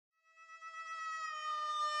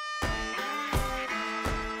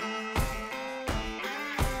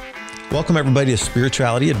Welcome, everybody, to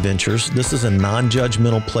Spirituality Adventures. This is a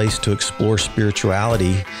non-judgmental place to explore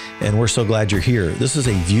spirituality, and we're so glad you're here. This is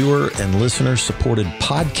a viewer and listener-supported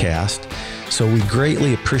podcast, so we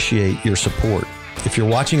greatly appreciate your support. If you're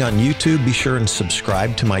watching on YouTube, be sure and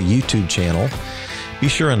subscribe to my YouTube channel. Be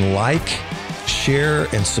sure and like,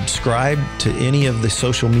 share, and subscribe to any of the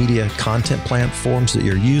social media content platforms that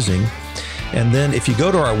you're using. And then if you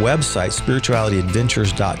go to our website,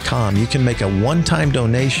 spiritualityadventures.com, you can make a one-time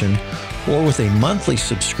donation, or with a monthly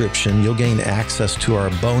subscription, you'll gain access to our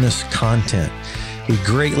bonus content. We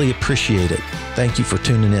greatly appreciate it. Thank you for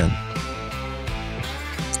tuning in.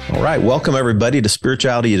 All right. Welcome, everybody, to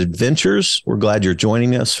Spirituality Adventures. We're glad you're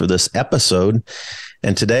joining us for this episode.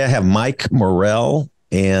 And today I have Mike Morrell.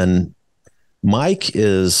 And Mike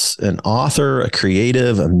is an author, a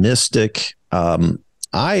creative, a mystic.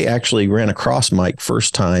 I actually ran across Mike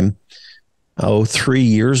first time, 3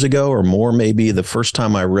 years ago or more, maybe the first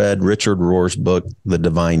time I read Richard Rohr's book, The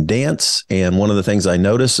Divine Dance. And one of the things I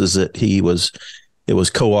noticed is that it was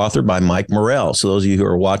co-authored by Mike Morrell. So those of you who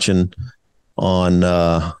are watching on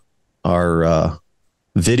our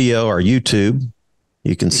video, our YouTube,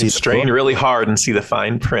 you can see strain really hard and see the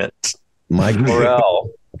fine print. Mike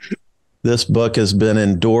Morrell. This book has been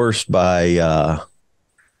endorsed by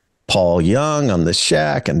Paul Young on The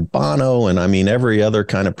Shack and Bono, and I mean every other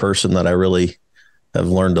kind of person that I really have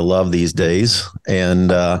learned to love these days. And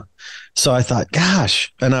so I thought,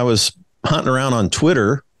 gosh, and I was hunting around on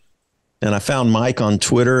Twitter, and I found Mike on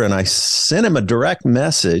Twitter, and I sent him a direct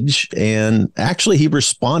message, and actually he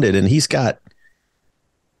responded, and he's got,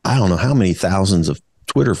 I don't know how many thousands of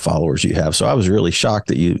Twitter followers you have. So I was really shocked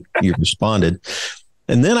that you responded.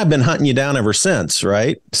 And then I've been hunting you down ever since,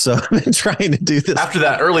 right? So I've been trying to do this. After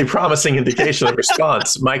that early promising indication of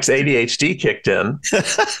response, Mike's ADHD kicked in.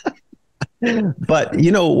 But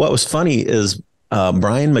you know what was funny is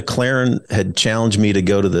Brian McLaren had challenged me to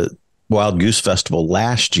go to the Wild Goose Festival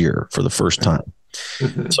last year for the first time.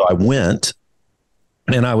 Mm-hmm. So I went,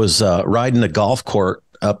 and I was riding a golf cart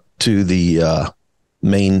up to the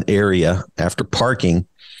main area after parking.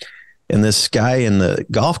 And this guy in the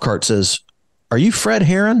golf cart says, "Are you Fred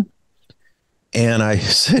Heron?" And I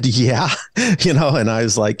said, "Yeah," and I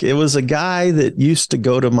was like, it was a guy that used to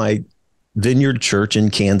go to my Vineyard Church in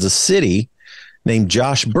Kansas City named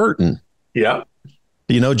Josh Burton. Yeah.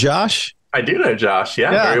 Do you know Josh? I do know Josh.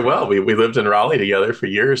 Yeah, very well. We lived in Raleigh together for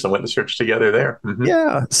years and went to church together there. Mm-hmm.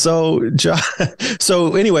 Yeah.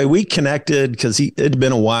 So anyway, we connected because it had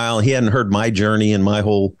been a while. He hadn't heard my journey and my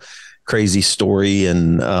whole crazy story.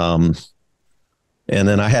 And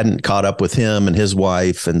then I hadn't caught up with him and his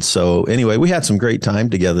wife. And so anyway, we had some great time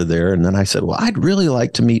together there. And then I said, well, I'd really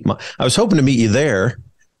like to I was hoping to meet you there.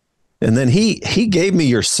 And then he gave me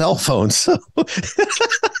your cell phone. So,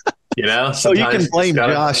 so you can blame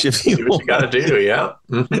Josh if you want. You got to do. Yeah.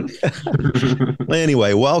 Mm-hmm.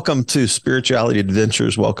 Anyway, welcome to Spirituality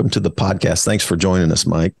Adventures. Welcome to the podcast. Thanks for joining us,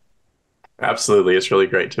 Mike. Absolutely. It's really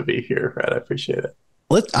great to be here, Fred. I appreciate it.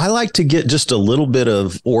 I like to get just a little bit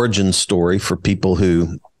of origin story for people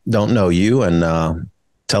who don't know you, and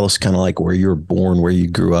tell us kind of like where you were born, where you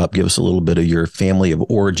grew up. Give us a little bit of your family of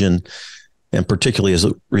origin, and particularly as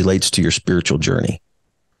it relates to your spiritual journey.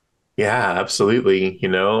 Yeah, absolutely.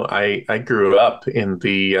 I grew up in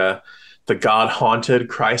the God-haunted,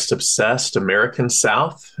 Christ-obsessed American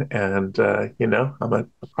South. And, I'm a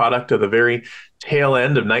product of the very tail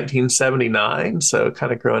end of 1979. So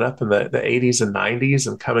kind of growing up in the 80s and 90s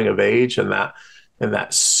and coming of age in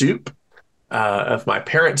that soup of my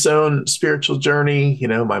parents' own spiritual journey.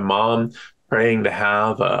 My mom praying to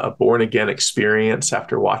have a born-again experience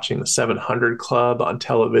after watching the 700 Club on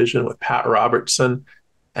television with Pat Robertson.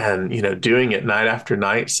 And, doing it night after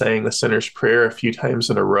night, saying the sinner's prayer a few times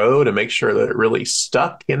in a row to make sure that it really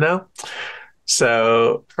stuck,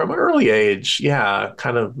 So from an early age,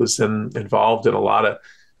 kind of was involved in a lot of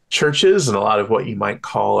churches and a lot of what you might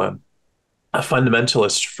call a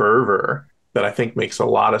fundamentalist fervor that I think makes a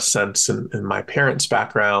lot of sense in my parents'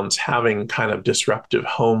 backgrounds, having kind of disruptive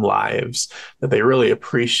home lives, that they really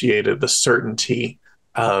appreciated the certainty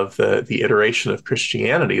of the iteration of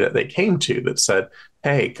Christianity that they came to, that said,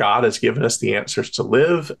 hey, God has given us the answers to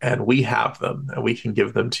live, and we have them, and we can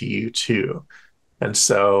give them to you too. And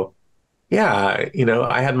so, I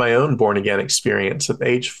had my own born again experience at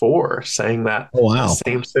age 4, saying that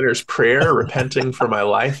same sinner's prayer, repenting for my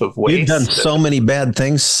life of waste. You've done so many bad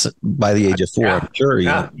things by the age of 4. I'm sure you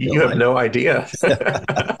have no idea.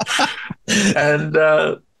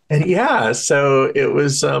 So it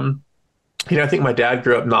was, I think my dad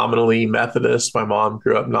grew up nominally Methodist. My mom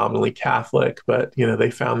grew up nominally Catholic, but,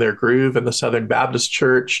 they found their groove in the Southern Baptist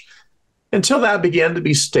Church. until that began to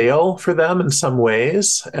be stale for them in some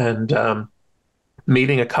ways. And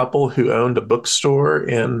meeting a couple who owned a bookstore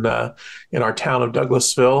in our town of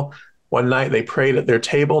Douglasville. One night they prayed at their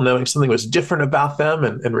table, knowing something was different about them,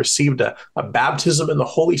 and received a baptism in the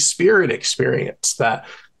Holy Spirit experience that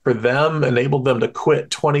for them enabled them to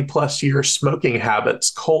quit 20 plus year smoking habits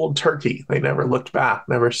cold turkey. They never looked back,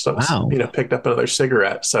 never Wow. picked up another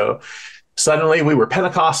cigarette. So suddenly we were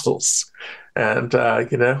Pentecostals. And,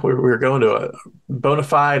 we were going to a bona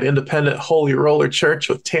fide, independent, holy roller church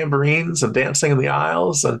with tambourines and dancing in the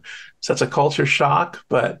aisles, and such a culture shock,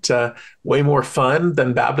 but way more fun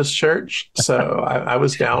than Baptist church. So I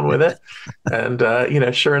was down with it.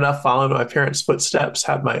 And, sure enough, following my parents' footsteps,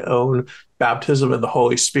 had my own baptism in the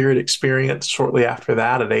Holy Spirit experience shortly after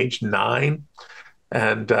that at age 9.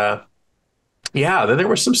 And, yeah, then there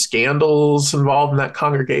were some scandals involved in that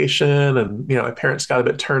congregation. And, my parents got a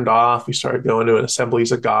bit turned off. We started going to an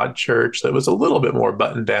Assemblies of God church that was a little bit more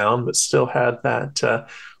buttoned down, but still had that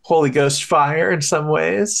Holy Ghost fire in some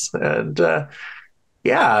ways. And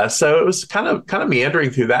yeah, so it was kind of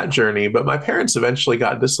meandering through that journey. But my parents eventually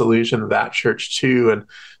got disillusioned with that church too, and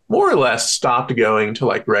more or less stopped going to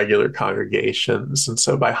like regular congregations. And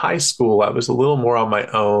so by high school, I was a little more on my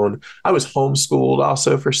own. I was homeschooled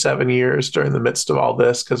also for 7 years during the midst of all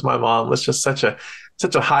this, because my mom was just such a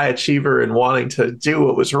high achiever and wanting to do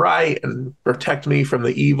what was right and protect me from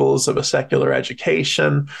the evils of a secular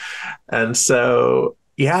education. And so,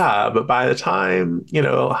 yeah, but by the time,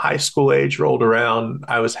 high school age rolled around,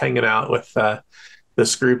 I was hanging out with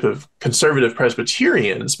this group of conservative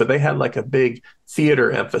Presbyterians, but they had like a big theater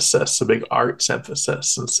emphasis, a big arts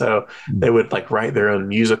emphasis. And so they would like write their own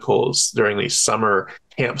musicals during these summer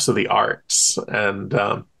camps of the arts. And,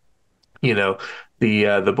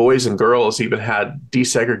 the boys and girls even had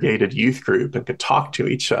desegregated youth group and could talk to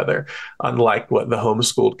each other, unlike what the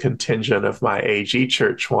homeschooled contingent of my AG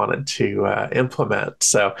church wanted to implement.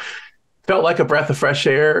 So felt like a breath of fresh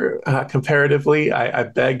air comparatively. I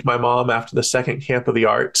begged my mom after the second camp of the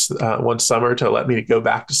arts one summer to let me go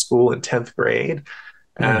back to school in 10th grade.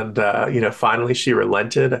 And, finally she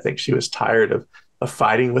relented. I think she was tired of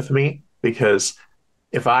fighting with me, because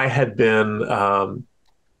if I had been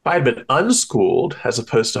unschooled as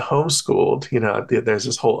opposed to homeschooled, there's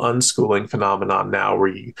this whole unschooling phenomenon now where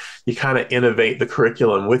you kind of innovate the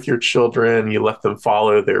curriculum with your children, you let them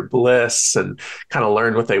follow their bliss and kind of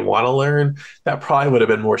learn what they want to learn. That probably would have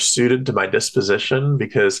been more suited to my disposition,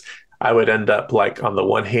 because I would end up like on the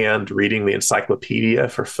one hand reading the encyclopedia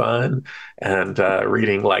for fun and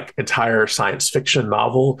reading like entire science fiction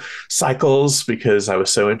novel cycles, because I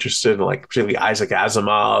was so interested in like particularly Isaac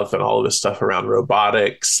Asimov and all of this stuff around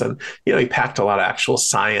robotics. And, he packed a lot of actual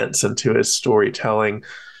science into his storytelling.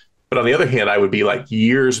 But on the other hand, I would be like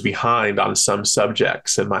years behind on some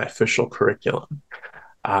subjects in my official curriculum.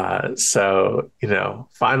 So,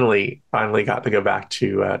 finally got to go back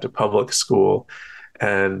to public school.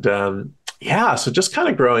 And so just kind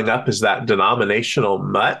of growing up as that denominational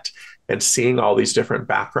mutt and seeing all these different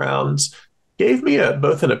backgrounds gave me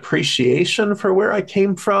both an appreciation for where I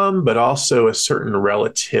came from, but also a certain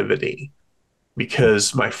relativity,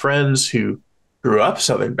 because my friends who grew up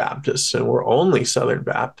Southern Baptist and were only Southern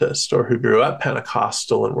Baptist, or who grew up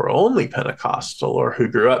Pentecostal and were only Pentecostal, or who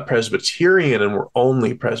grew up Presbyterian and were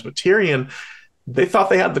only Presbyterian, they thought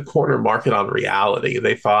they had the corner market on reality.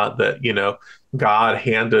 They thought that, God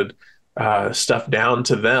handed stuff down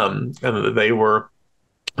to them, and that they were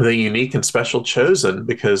the unique and special chosen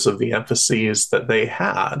because of the emphases that they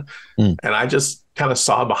had. And I just kind of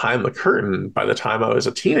saw behind the curtain by the time I was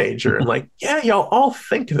a teenager, and like, yeah, y'all all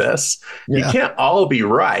think this. Yeah. You can't all be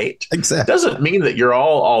right. Exactly. Doesn't mean that you're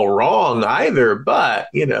all wrong either, but,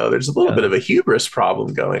 there's a little bit of a hubris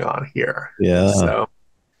problem going on here. Yeah. So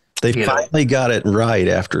they finally got it right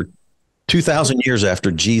after 2,000 years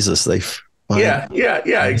after Jesus.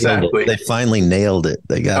 Exactly. They finally nailed it.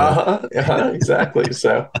 They got it. Exactly.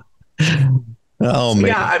 So, man.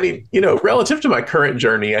 Yeah, I mean, relative to my current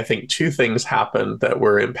journey, I think two things happened that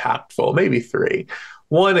were impactful, maybe three.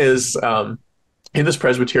 One is in this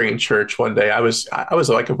Presbyterian church one day, I was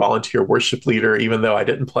like a volunteer worship leader, even though I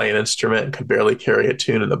didn't play an instrument and could barely carry a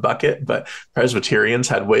tune in the bucket. But Presbyterians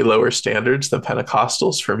had way lower standards than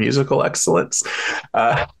Pentecostals for musical excellence.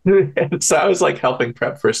 And so I was like helping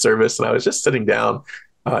prep for a service, and I was just sitting down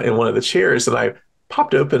in one of the chairs, and I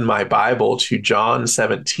popped open my Bible to John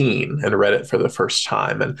 17 and read it for the first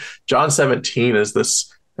time. And John 17 is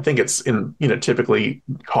this, I think it's typically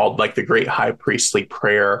called like the great high priestly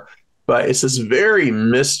prayer, but it's this very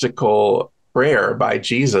mystical prayer by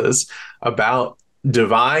Jesus about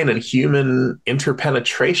divine and human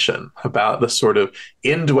interpenetration, about the sort of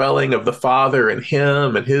indwelling of the Father in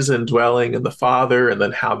him and his indwelling in the Father, and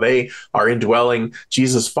then how they are indwelling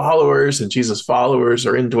Jesus' followers and Jesus' followers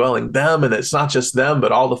are indwelling them. And it's not just them,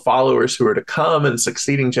 but all the followers who are to come in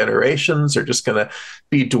succeeding generations are just going to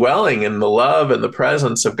be dwelling in the love and the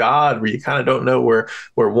presence of God, where you kind of don't know where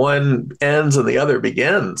one ends and the other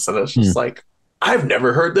begins. And it's just like, I've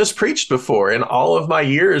never heard this preached before in all of my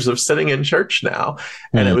years of sitting in church now.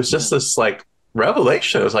 And it was just this like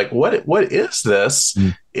revelation. It was like, what is this?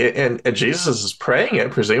 And Jesus is praying it.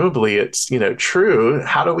 Presumably it's, true.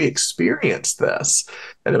 How do we experience this?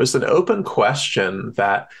 And it was an open question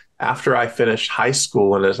that after I finished high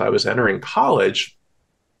school and as I was entering college,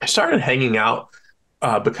 I started hanging out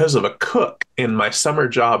because of a cook in my summer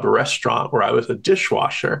job restaurant where I was a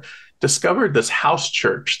dishwasher. Discovered this house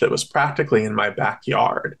church that was practically in my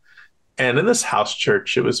backyard. And in this house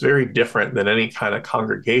church, it was very different than any kind of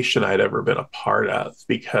congregation I'd ever been a part of,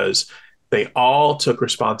 because they all took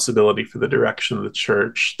responsibility for the direction of the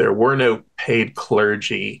church. There were no paid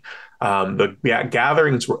clergy. The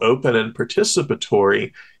gatherings were open and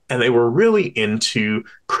participatory, and they were really into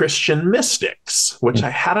Christian mystics, which I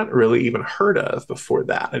hadn't really even heard of before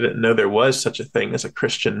that. I didn't know there was such a thing as a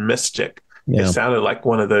Christian mystic. Yeah. It sounded like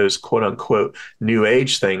one of those quote unquote new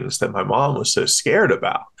age things that my mom was so scared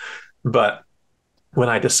about. But when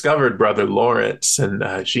I discovered Brother Lawrence and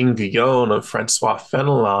Jean Guillon and Francois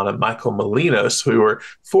Fenelon and Michael Molinos, who were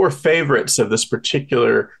four favorites of this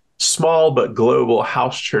particular small but global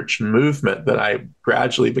house church movement that I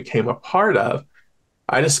gradually became a part of,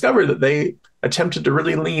 I discovered that they attempted to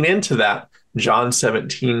really lean into that John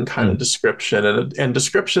 17 kind of description and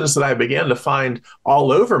descriptions that I began to find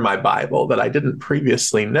all over my Bible that I didn't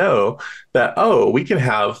previously know, that, we can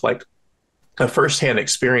have like a firsthand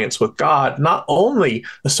experience with God, not only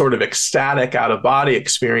a sort of ecstatic out of body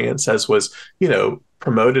experience as was,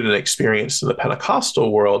 promoted and experienced in the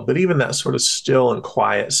Pentecostal world, but even that sort of still and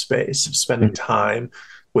quiet space of spending time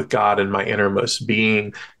with God in my innermost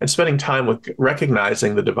being and spending time with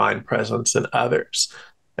recognizing the divine presence in others.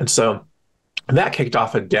 And so that kicked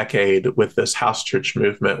off a decade with this house church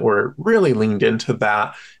movement where it really leaned into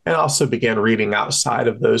that and also began reading outside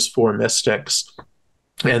of those four mystics.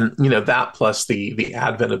 And, that plus the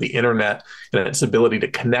advent of the internet and its ability to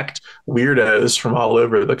connect weirdos from all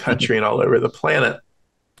over the country and all over the planet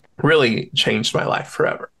really changed my life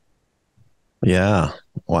forever. Yeah.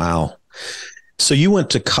 Wow. So you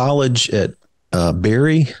went to college at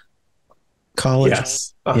Berry College?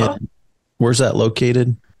 Yes. Uh-huh. Where's that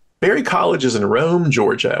located? Berry College is in Rome,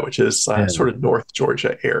 Georgia, which is sort of North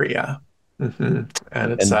Georgia area. Mm-hmm.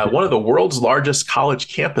 And it's one of the world's largest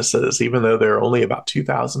college campuses, even though there are only about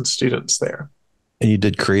 2,000 students there. And you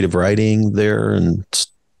did creative writing there?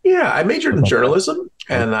 Yeah, I majored in journalism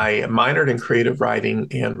and I minored in creative writing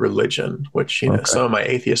and religion, which, some of my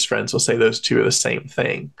atheist friends will say those two are the same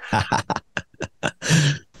thing.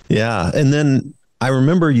 Yeah. And then I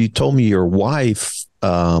remember you told me your wife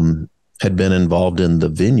had been involved in the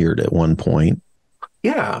vineyard at one point.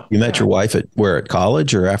 Yeah. You met your wife at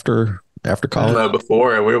college or after college? No,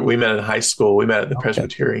 before. We met in high school. We met at the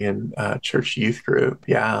Presbyterian church youth group.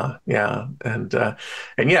 Yeah. And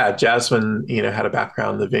yeah, Jasmine, had a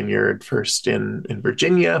background in the vineyard, first in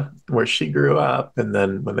Virginia, where she grew up, and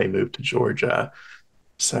then when they moved to Georgia.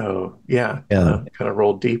 So kind of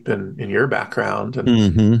rolled deep in your background.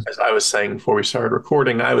 And as I was saying before we started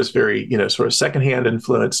recording, I was very, sort of secondhand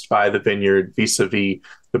influenced by the vineyard vis-a-vis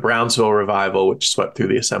the Brownsville revival, which swept through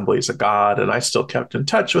the Assemblies of God. And I still kept in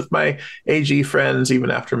touch with my AG friends,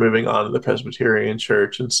 even after moving on to the Presbyterian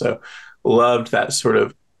church. And so loved that sort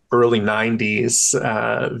of early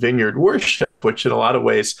 90s vineyard worship, which in a lot of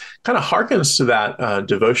ways kind of harkens to that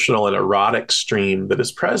devotional and erotic stream that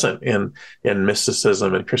is present in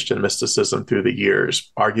mysticism and Christian mysticism through the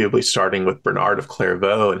years, arguably starting with Bernard of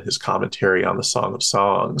Clairvaux and his commentary on the Song of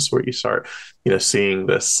Songs, where you start, seeing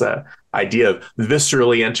this idea of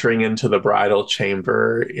viscerally entering into the bridal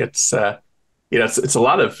chamber. It's it's a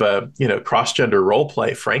lot of, cross-gender role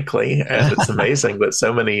play, frankly. And it's amazing that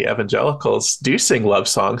so many evangelicals do sing love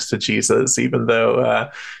songs to Jesus, even though,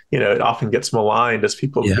 it often gets maligned as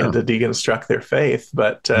people begin to deconstruct their faith.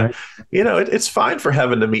 But, it's fine for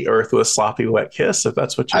heaven to meet earth with a sloppy, wet kiss, if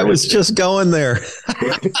that's what you're I was just going there.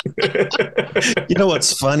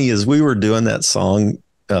 What's funny is we were doing that song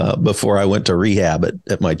before I went to rehab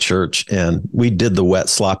at my church, and we did the wet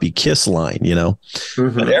sloppy kiss line,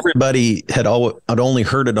 but everybody had only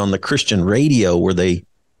heard it on the Christian radio, where they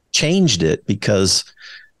changed it because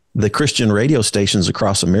the Christian radio stations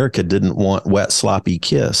across America didn't want wet sloppy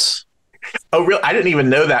kiss. Oh, really? I didn't even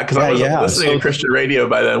know that because I wasn't listening to Christian radio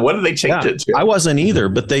by then. What did they change it to? I wasn't either,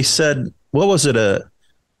 but they said, what was it?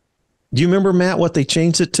 Do you remember, Matt, what they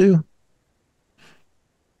changed it to?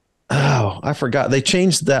 Oh, I forgot. They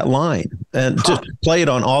changed that line and just play it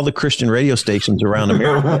on all the Christian radio stations around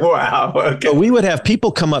America. Wow. Okay. So we would have people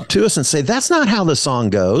come up to us and say, that's not how the song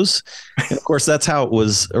goes. And of course, that's how it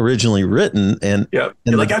was originally written. And, You're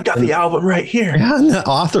like, I've got the album right here. And the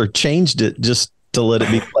author changed it just to let it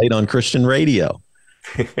be played on Christian radio.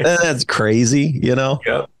 That's crazy, you know?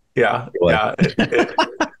 Yeah.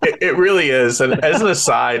 It really is. And as an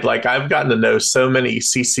aside, like I've gotten to know so many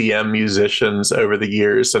CCM musicians over the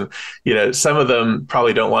years, and some of them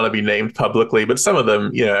probably don't want to be named publicly, but some of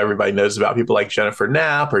them, everybody knows about, people like Jennifer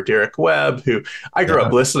Knapp or Derek Webb, who I grew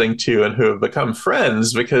up listening to and who have become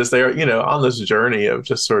friends because they're on this journey of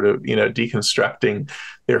just sort of deconstructing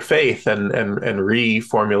their faith and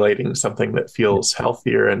reformulating something that feels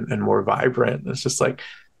healthier and more vibrant. It's just like,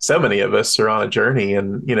 so many of us are on a journey,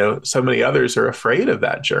 and so many others are afraid of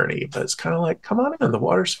that journey, but it's kind of like, come on in, the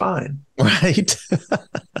water's fine. Right.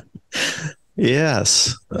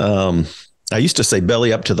 Yes. I used to say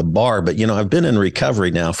belly up to the bar, but I've been in recovery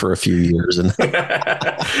now for a few years, and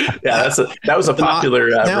that was a popular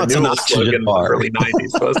renewal slogan in the early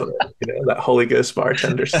 90s, wasn't it? That Holy Ghost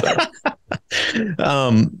bartender stuff.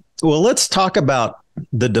 Well, let's talk about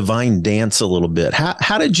the divine dance a little bit.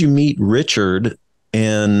 How did you meet Richard?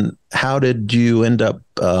 And how did you end up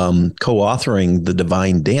co-authoring The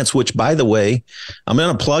Divine Dance, which, by the way, I'm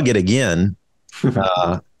going to plug it again.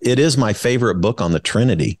 It is my favorite book on the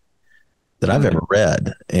Trinity that I've ever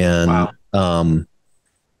read. And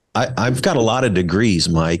I've got a lot of degrees,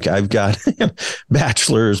 Mike. I've got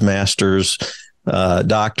bachelor's, master's,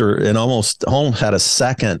 doctor, and almost had a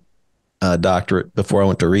second doctorate before I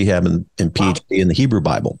went to rehab and PhD in the Hebrew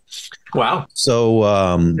Bible. Wow. So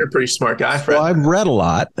you're a pretty smart guy, Fred. Well, I've read a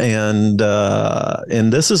lot, and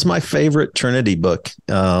this is my favorite Trinity book.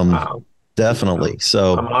 Wow. Definitely.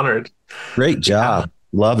 So I'm honored. Great job.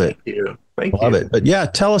 Yeah. Love it. Thank you. Love it. But yeah,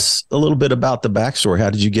 tell us a little bit about the backstory. How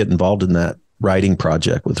did you get involved in that writing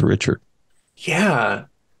project with Richard? Yeah.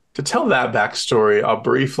 To tell that backstory, I'll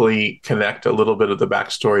briefly connect a little bit of the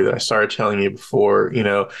backstory that I started telling you before.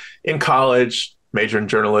 In college, major in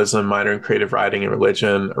journalism, minor in creative writing and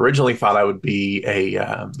religion. Originally thought I would be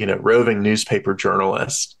a roving newspaper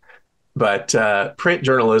journalist, but print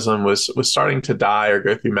journalism was starting to die or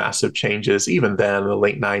go through massive changes even then in the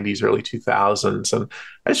late 90s, early 2000s. And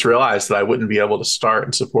I just realized that I wouldn't be able to start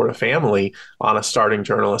and support a family on a starting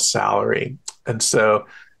journalist salary. And so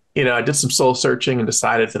I did some soul searching and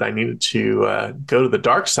decided that I needed to go to the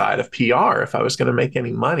dark side of PR if I was going to make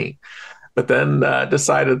any money. But then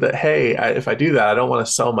decided that, hey, if I do that, I don't want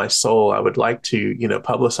to sell my soul. I would like to,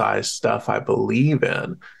 publicize stuff I believe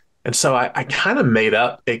in. And so I kind of made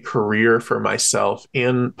up a career for myself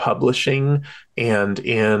in publishing and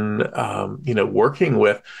in, working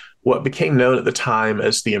with what became known at the time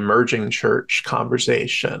as the emerging church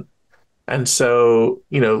conversation. And so,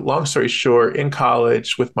 long story short, in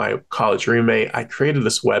college with my college roommate, I created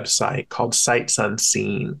this website called Sights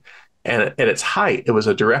Unseen. And at its height, it was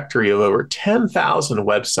a directory of over 10,000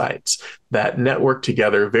 websites that networked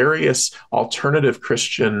together various alternative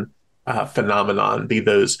Christian phenomenon, be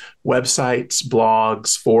those websites,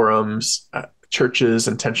 blogs, forums, churches,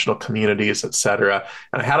 intentional communities, etc.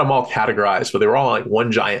 And I had them all categorized, but they were all on like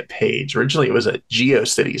one giant page. Originally, it was a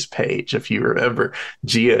GeoCities page, if you remember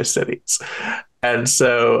GeoCities. And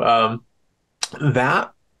so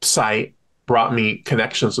that site brought me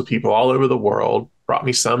connections with people all over the world, brought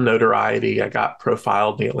me some notoriety. I got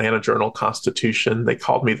profiled in the Atlanta Journal-Constitution. They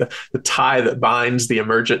called me the tie that binds the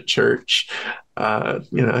emergent church. I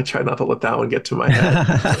try not to let that one get to my head. I'm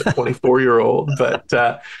a 24-year-old,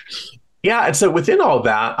 but and so within all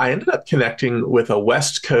that, I ended up connecting with a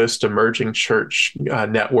West Coast emerging church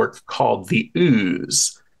network called The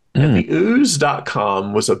Ooze. And the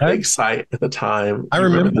ooze.com was a big site at the time. I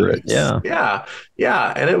remember it. Yeah.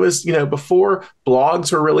 Yeah. And it was, before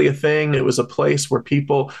blogs were really a thing, it was a place where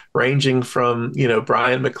people ranging from,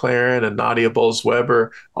 Brian McLaren and Nadia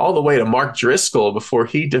Bowles-Weber all the way to Mark Driscoll before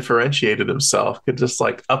he differentiated himself could just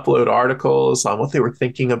like upload articles on what they were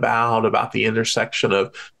thinking about the intersection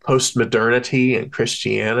of postmodernity and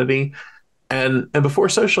Christianity. And before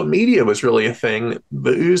social media was really a thing,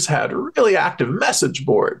 the Ooze had really active message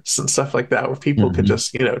boards and stuff like that where people could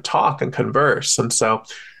just, talk and converse. And so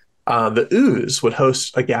the Ooze would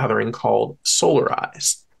host a gathering called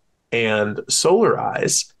Solarize. And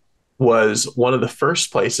Solarize was one of the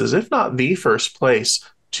first places, if not the first place,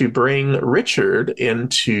 to bring Richard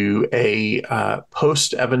into a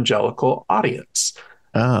post-evangelical audience.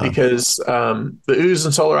 Ah, because the Ooze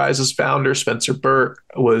and Solarize's founder, Spencer Burke,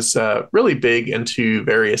 was really big into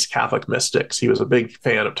various Catholic mystics. He was a big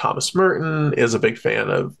fan of Thomas Merton, is a big fan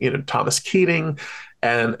of Thomas Keating,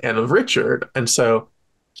 and of Richard. And so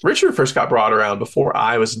Richard first got brought around before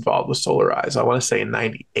I was involved with Solarize. I want to say in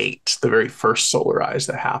 '98, the very first Solarize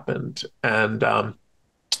that happened, and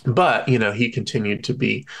but he continued to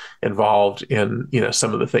be involved in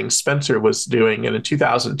some of the things Spencer was doing. And in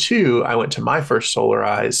 2002 I went to my first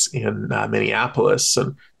Solarize in Minneapolis,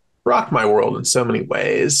 and rocked my world in so many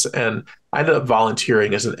ways. And I ended up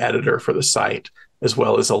volunteering as an editor for the site, as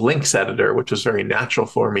well as a links editor, which was very natural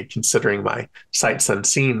for me considering my sights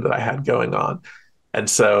unseen that I had going on. And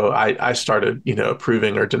so I started,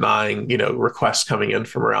 approving or denying, requests coming in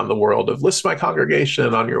from around the world of list my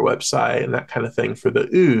congregation on your website and that kind of thing for the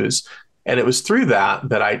Ooze. And it was through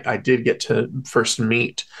that I did get to first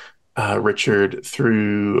meet Richard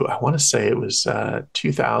through, I want to say it was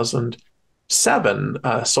 2007,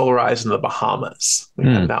 Solarize in the Bahamas. We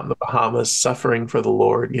had it out in the Bahamas, suffering for the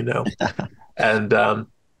Lord, and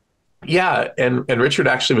yeah, and Richard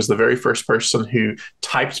actually was the very first person who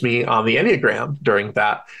typed me on the Enneagram during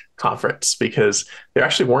that conference, because there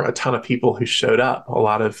actually weren't a ton of people who showed up. A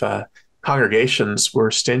lot of congregations were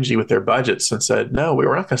stingy with their budgets and said, no, we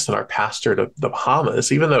were not going to send our pastor to the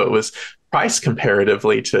Bahamas, even though it was priced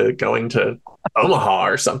comparatively to going to Omaha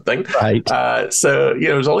or something. right. So,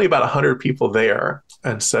 there was only about 100 people there.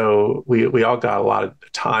 And so we all got a lot of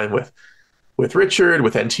time with Richard,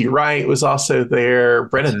 with N.T. Wright was also there.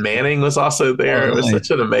 Brennan Manning was also there. It was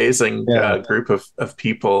such an amazing group of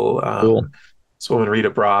people. Cool. This woman,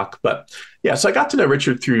 Rita Brock. But yeah, so I got to know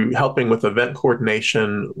Richard through helping with event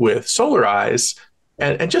coordination with Solarize.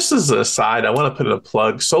 And just as an aside, I want to put in a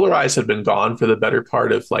plug. Solarize had been gone for the better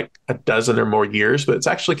part of like a dozen or more years, but it's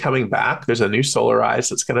actually coming back. There's a new Solarize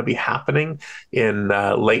that's going to be happening in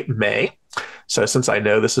late May. So since I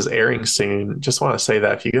know this is airing soon, just want to say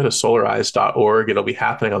that if you go to solarize.org, it'll be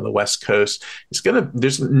happening on the West Coast.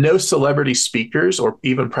 There's no celebrity speakers or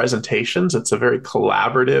even presentations. It's a very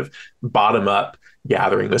collaborative, bottom-up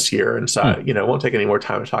gathering this year. And so, it won't take any more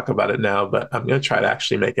time to talk about it now, but I'm going to try to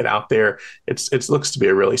actually make it out there. It looks to be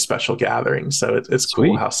a really special gathering. So it's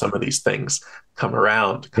cool how some of these things come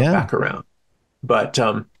back around.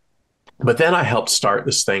 But then I helped start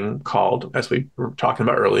this thing called, as we were talking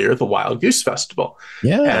about earlier, the Wild Goose Festival.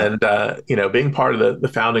 Yeah. And, being part of the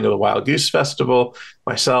founding of the Wild Goose Festival,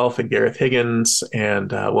 myself and Gareth Higgins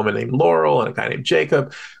and a woman named Laurel and a guy named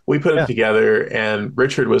Jacob, we put it together. And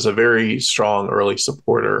Richard was a very strong early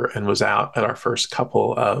supporter and was out at our first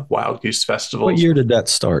couple of Wild Goose Festivals. What year did that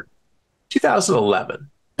start? 2011.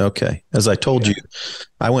 Okay. As I told you,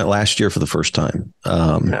 I went last year for the first time.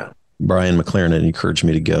 Brian McLaren had encouraged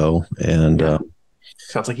me to go, and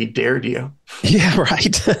sounds like he dared you. Yeah,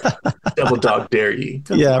 right. Double dog dare you.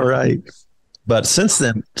 Yeah, right. But since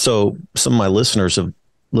then, so some of my listeners have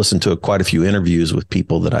listened to quite a few interviews with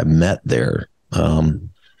people that I met there.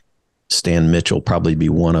 Stan Mitchell probably be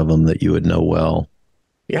one of them that you would know well.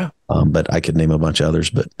 Yeah. But I could name a bunch of others.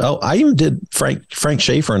 But I even did Frank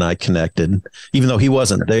Schaefer and I connected, even though he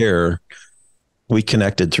wasn't there. We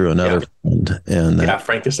connected through another friend. And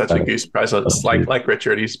Frank is such a goose presence. Like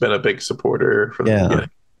Richard, he's been a big supporter from the beginning.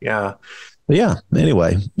 Yeah. Yeah.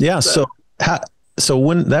 Anyway. Yeah. So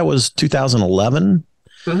when that was 2011,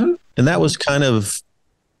 and that was kind of,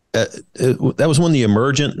 that was when the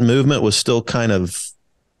emergent movement was still kind of,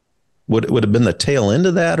 would have been the tail end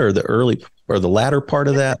of that, or the early or the latter part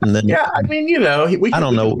of that. And then, I mean, I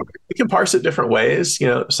don't know. We can parse it different ways.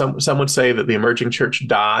 Some would say that the emerging church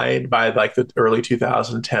died by like the early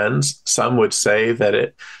 2010s. Some would say that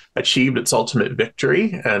it achieved its ultimate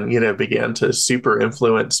victory and, began to super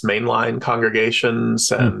influence mainline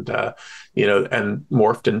congregations and, and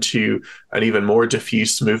morphed into an even more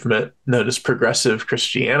diffuse movement known as progressive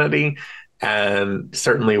Christianity. And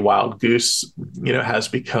certainly Wild Goose, has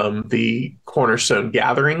become the cornerstone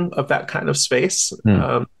gathering of that kind of space.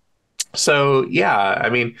 So, I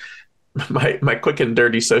mean, my quick and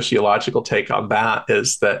dirty sociological take on that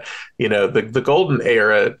is that, the golden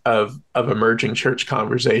era of emerging church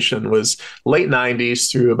conversation was late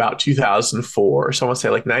 90s through about 2004. So I want to say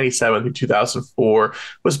like 97 through 2004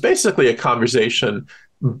 was basically a conversation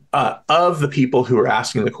of the people who were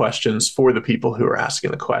asking the questions for the people who were asking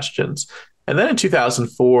the questions. And then in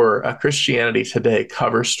 2004, a Christianity Today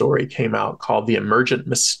cover story came out called The Emergent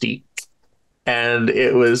Mystique. And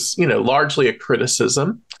it was, largely a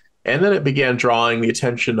criticism. And then it began drawing the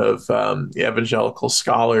attention of evangelical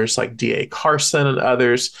scholars like D.A. Carson and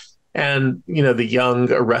others. And, the young,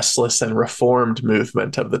 restless, and reformed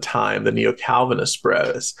movement of the time, the neo-Calvinist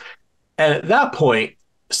bros. And at that point,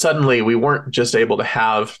 suddenly we weren't just able to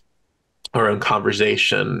have our own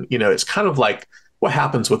conversation. It's kind of like what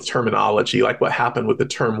happens with terminology, like what happened with the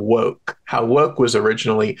term woke, how woke was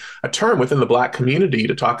originally a term within the Black community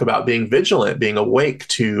to talk about being vigilant, being awake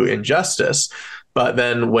to injustice. But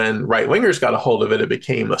then when right wingers got a hold of it, it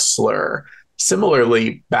became a slur.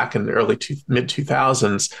 Similarly, back in the mid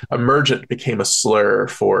 2000s, emergent became a slur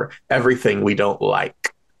for everything we don't like.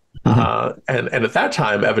 And at that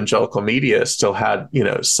time, evangelical media still had,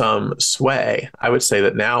 some sway. I would say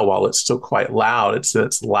that now, while it's still quite loud, it's in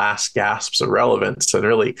its last gasps of relevance and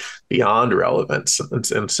really beyond relevance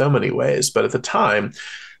in so many ways. But at the time,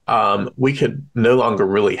 we could no longer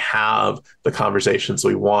really have the conversations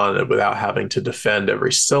we wanted without having to defend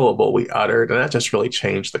every syllable we uttered. And that just really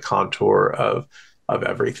changed the contour of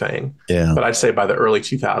everything. Yeah. But I'd say by the early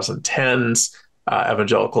 2010s,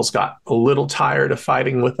 evangelicals got a little tired of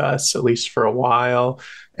fighting with us, at least for a while.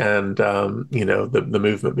 And, the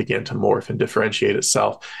movement began to morph and differentiate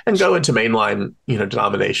itself and go into mainline,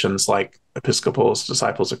 denominations like Episcopals,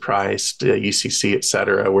 Disciples of Christ, UCC, et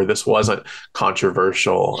cetera, where this wasn't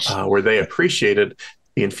controversial, where they appreciated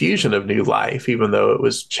the infusion of new life, even though it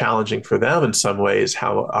was challenging for them in some ways,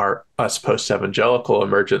 how us post-evangelical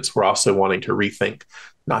emergents were also wanting to rethink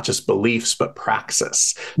not just beliefs, but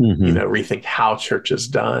praxis, rethink how church is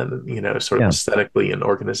done, sort of aesthetically and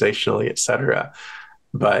organizationally, et cetera.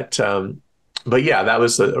 But yeah, that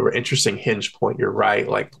was an interesting hinge point. You're right.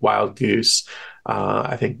 Like Wild Goose,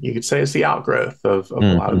 I think you could say is the outgrowth of a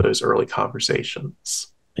lot of those early conversations.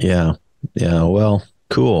 Yeah. Yeah. Well,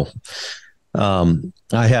 cool. I've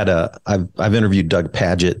interviewed Doug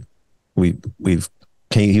Pagitt.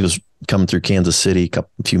 He was coming through Kansas City a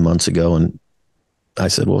few months ago, and I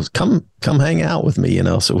said, well, come hang out with me,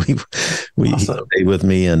 so we Awesome. stayed with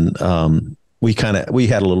me, and we had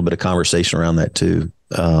a little bit of conversation around that too.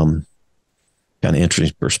 Kind of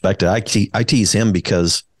interesting perspective. I tease him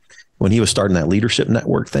because when he was starting that leadership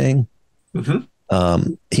network thing,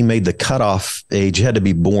 he made the cutoff age. You had to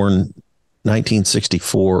be born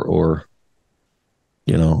 1964 or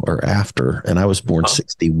after. And I was born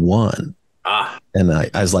 61. And I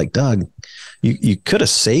was like, Doug, you could have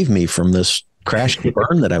saved me from this crash and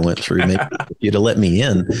burn that I went through. Maybe if you'd have let me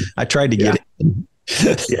in. I tried to get in.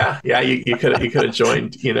 You could have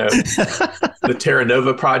joined, the Terra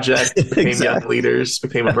Nova Project, became Young Leaders,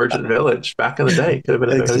 became Emergent Village back in the day. Could have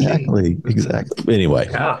been exactly. Anyway,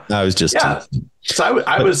 I was just So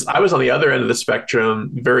I was on the other end of the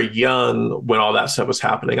spectrum, very young when all that stuff was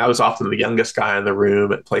happening. I was often the youngest guy in the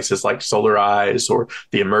room at places like Solar Eyes or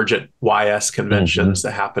the Emergent YS conventions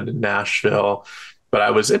that happened in Nashville. But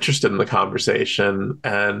I was interested in the conversation,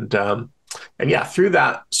 and yeah, through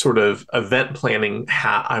that sort of event planning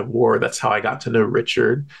hat I wore, that's how I got to know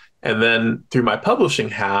Richard. And then through my publishing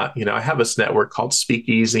hat, I have this network called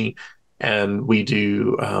Speakeasy, and we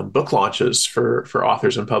do book launches for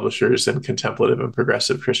authors and publishers in contemplative and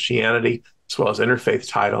progressive Christianity, as well as interfaith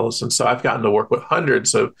titles. And so I've gotten to work with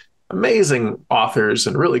hundreds of amazing authors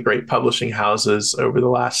and really great publishing houses over the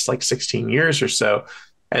last 16 years or so.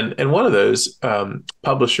 And one of those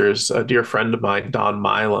publishers, a dear friend of mine, Don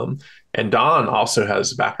Milam, and Don also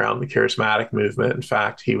has a background in the charismatic movement. In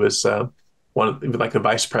fact, he was the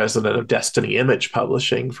vice president of Destiny Image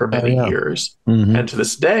Publishing for many years, and to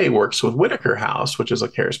this day works with Whitaker House, which is a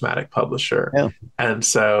charismatic publisher. And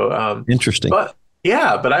so interesting. But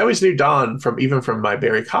I always knew Don from my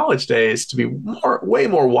Berry College days to be way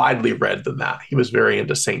more widely read than that. He was very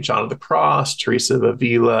into St. John of the Cross, Teresa of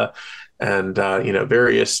Avila, and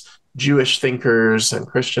various Jewish thinkers and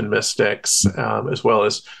Christian mystics, as well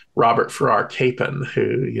as Robert Farrar Capon,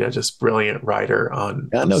 who, just brilliant writer on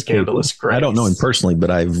Scandalous Grace. I don't know him personally,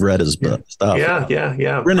 but I've read his stuff.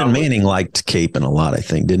 Yeah. Brennan Manning liked Capon a lot, I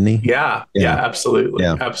think, didn't he? Yeah, absolutely.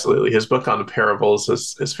 Yeah. Absolutely. His book on the parables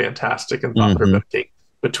is fantastic, and thought-provoking.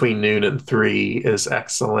 Between Noon and Three is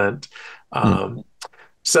excellent.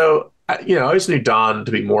 So, I always knew Don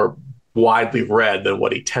to be more widely read than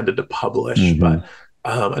what he tended to publish, but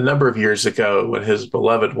a number of years ago, when his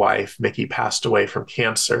beloved wife, Mickey, passed away from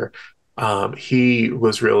cancer, he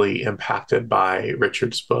was really impacted by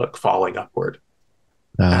Richard's book, Falling Upward.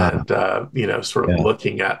 And,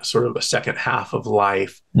 looking at sort of a second half of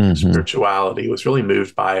life, spirituality, was really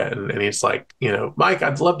moved by it. And he's like, Mike,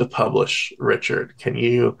 I'd love to publish Richard. Can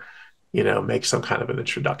you, make some kind of an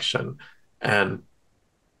introduction? And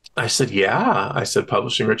I said, yeah. I said,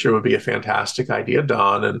 publishing Richard would be a fantastic idea,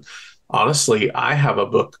 Don. And honestly, I have a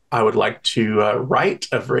book I would like to write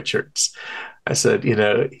of Richard's. I said,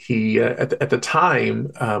 he at the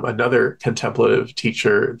time, another contemplative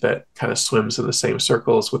teacher that kind of swims in the same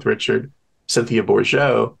circles with Richard, Cynthia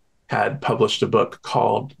Bourgeau, had published a book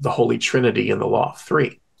called The Holy Trinity and the Law of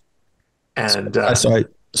Three. And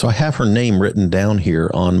so I have her name written down here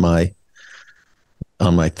on my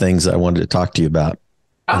things I wanted to talk to you about.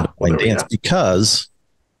 well, Dance because,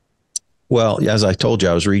 well, as I told you,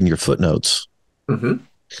 I was reading your footnotes, and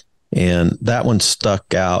that one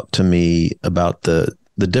stuck out to me about the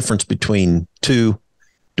difference between two,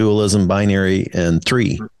 dualism, binary, and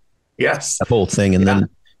three. Yes, that whole thing. And then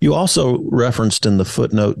you also referenced in the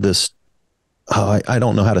footnote this. I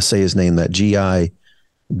don't know how to say his name. That G.I.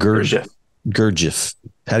 Gurdjieff.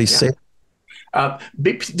 How do you say it?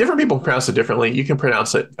 Different people pronounce it differently. You can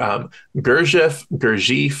pronounce it Gurdjieff,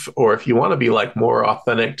 or if you want to be like more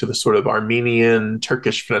authentic to the sort of Armenian,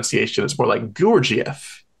 Turkish pronunciation, it's more like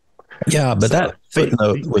Gurdjieff. Yeah, but that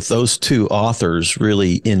footnote with those two authors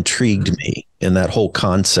really intrigued me in that whole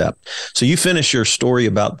concept. So you finish your story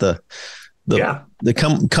about the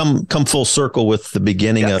come full circle with the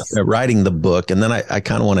beginning of writing the book, and then I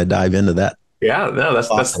kind of want to dive into that. Yeah, no,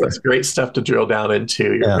 that's great stuff to drill down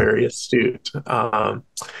into. You're very astute.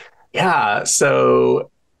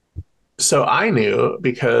 So I knew,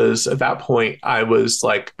 because at that point I was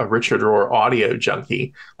like a Richard Rohr audio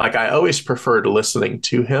junkie. Like, I always preferred listening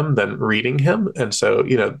to him than reading him. And so,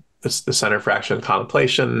 the Center for Action and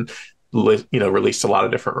Contemplation, released a lot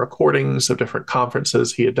of different recordings of different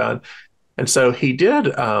conferences he had done. And so he did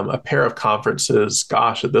a pair of conferences,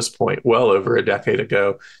 at this point, well over a decade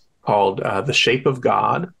ago, called The Shape of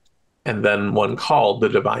God, and then one called The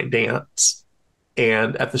Divine Dance.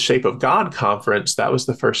 And at the Shape of God conference, that was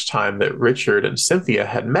the first time that Richard and Cynthia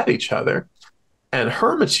had met each other. And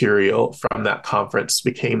her material from that conference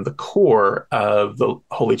became the core of the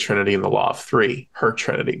Holy Trinity and the Law of Three, her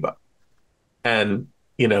Trinity book. And,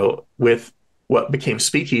 with what became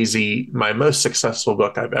Speakeasy, my most successful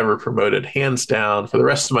book I've ever promoted, hands down, for the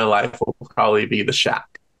rest of my life, will probably be The Shack.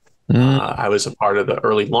 I was a part of the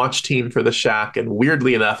early launch team for The Shack, and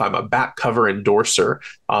weirdly enough, I'm a back cover endorser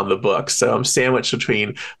on the book. So I'm sandwiched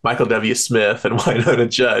between Michael W. Smith and Wynonna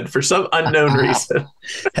Judd for some unknown reason.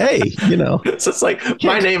 Hey, so it's like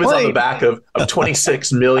my name is on the back of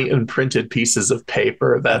 26 million printed pieces of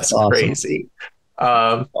paper. That's awesome. Crazy.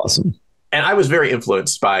 Awesome. And I was very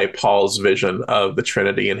influenced by Paul's vision of the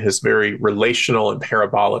Trinity and his very relational and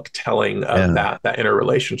parabolic telling of that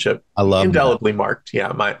interrelationship. I love indelibly marked,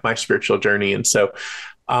 my spiritual journey. And so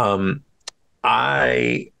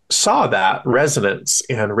I saw that resonance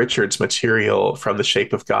in Richard's material from the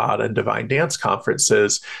Shape of God and Divine Dance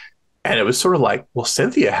conferences. And it was sort of like, well,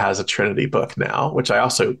 Cynthia has a Trinity book now, which I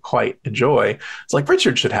also quite enjoy. It's like,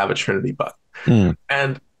 Richard should have a Trinity book.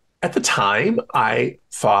 And at the time, I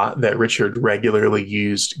thought that Richard regularly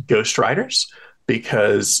used ghostwriters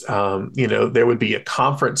because, there would be a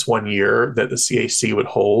conference one year that the CAC would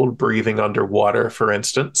hold, Breathing Underwater, for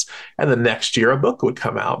instance, and the next year a book would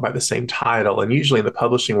come out by the same title. And usually in the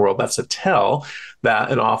publishing world, that's a tell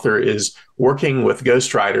that an author is working with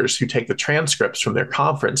ghostwriters who take the transcripts from their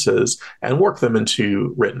conferences and work them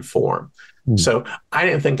into written form. So I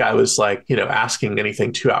didn't think I was asking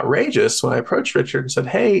anything too outrageous when I approached Richard and said,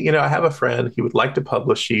 hey, I have a friend. He would like to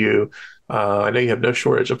publish you. I know you have no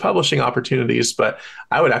shortage of publishing opportunities, but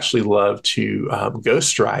I would actually love to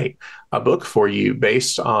ghostwrite a book for you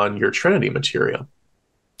based on your Trinity material.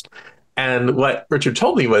 And what Richard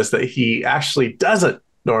told me was that he actually doesn't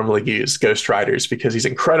normally use ghostwriters because he's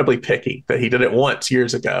incredibly picky, that he did it once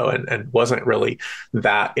years ago and wasn't really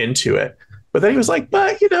that into it. But then he was like,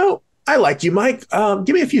 but, I like you, Mike.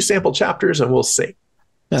 Give me a few sample chapters and we'll see.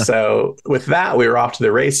 Yeah. So with that, we were off to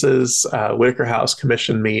the races. Whitaker House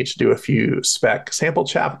commissioned me to do a few spec sample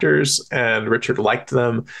chapters, and Richard liked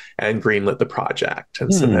them and greenlit the project.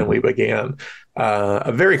 And so then we began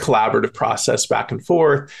a very collaborative process back and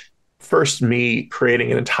forth. First, me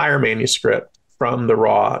creating an entire manuscript from the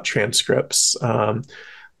raw transcripts,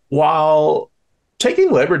 while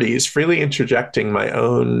taking liberties, freely interjecting my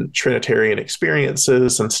own Trinitarian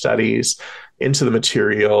experiences and studies into the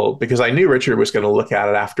material, because I knew Richard was going to look at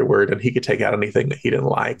it afterward and he could take out anything that he didn't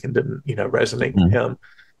like and didn't, resonate with him.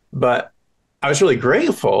 But I was really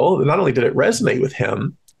grateful that not only did it resonate with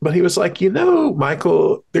him, but he was like,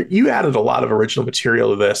 Michael, you added a lot of original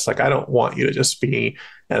material to this. Like, I don't want you to just be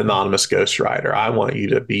an anonymous ghostwriter. I want you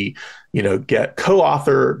to be, get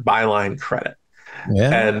co-author byline credit.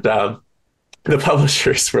 Yeah. And the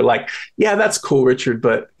publishers were like, yeah, that's cool, Richard,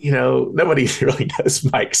 but nobody really knows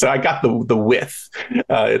Mike. So I got the with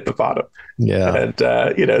at the bottom. Yeah. And,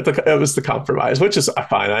 it was the compromise, which is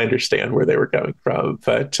fine. I understand where they were going from.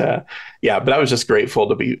 But but I was just grateful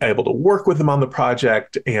to be able to work with him on the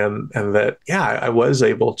project and that, I was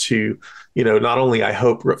able to, not only, I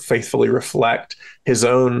hope, faithfully reflect his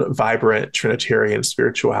own vibrant Trinitarian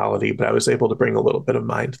spirituality, but I was able to bring a little bit of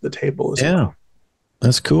mine to the table as well.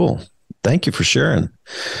 That's cool. Thank you for sharing.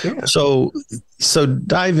 Yeah. So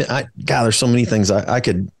dive in. God, there's so many things I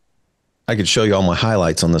could show you all my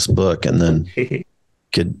highlights on this book and then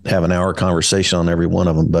could have an hour conversation on every one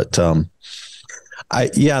of them. But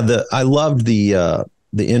I loved the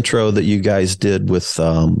intro that you guys did with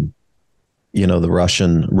the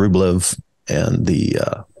Russian Rublev and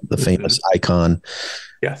the famous icon.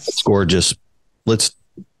 Yes, it's gorgeous. Let's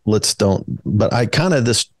don't. But I kind of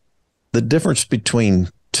the difference between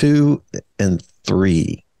 2 and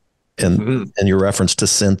 3. And your reference to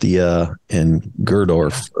Cynthia and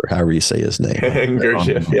Gurdorf, or however you say his name.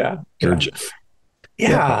 Gurdjieff, Gurdjieff.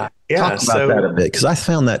 Yeah. Talk about that a bit, because I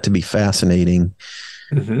found that to be fascinating.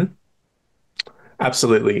 Mm-hmm.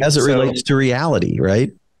 Absolutely. As it relates to reality,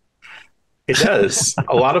 right? It does.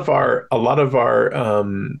 a lot of our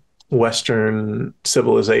Western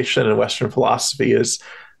civilization and Western philosophy is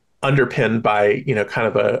underpinned by, kind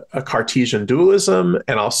of a Cartesian dualism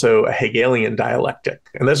and also a Hegelian dialectic.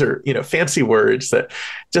 And those are, fancy words that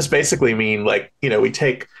just basically mean like, we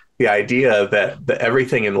take the idea that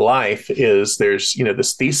everything in life is there's,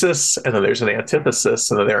 this thesis and then there's an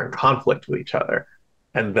antithesis and then they're in conflict with each other.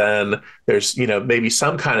 And then there's, maybe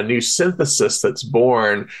some kind of new synthesis that's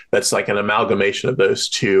born that's like an amalgamation of those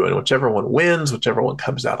two. And whichever one wins, whichever one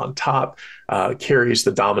comes out on top, carries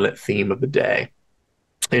the dominant theme of the day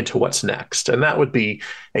into what's next. And that would be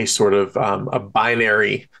a sort of a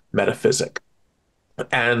binary metaphysic.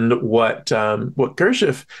 And what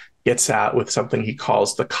Gurdjieff gets at with something he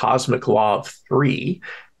calls the cosmic law of 3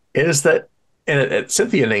 is that, and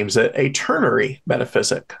Cynthia names it, a ternary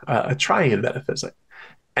metaphysic, a triune metaphysic.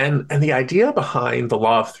 And the idea behind the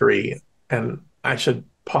law of 3, and I should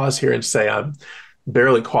pause here and say I'm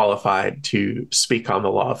barely qualified to speak on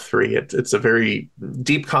the law of 3. It's a very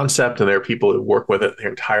deep concept, and there are people who work with it their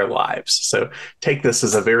entire lives. So take this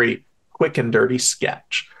as a very quick and dirty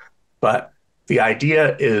sketch. But the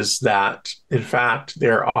idea is that, in fact,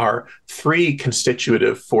 there are 3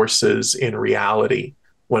 constitutive forces in reality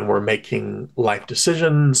when we're making life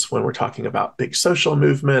decisions, when we're talking about big social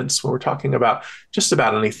movements, when we're talking about just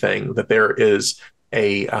about anything, that there is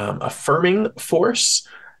a affirming force.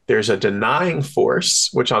 There's a denying force,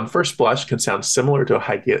 which on first blush can sound similar to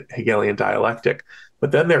a Hegelian dialectic,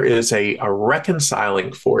 but then there is a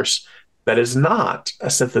reconciling force that is not a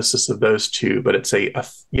synthesis of those two, but it's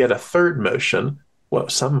yet a third motion,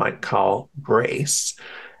 what some might call grace,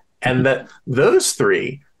 and that those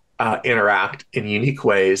 3 interact in unique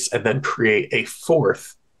ways and then create a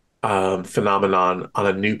fourth phenomenon on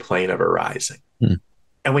a new plane of arising.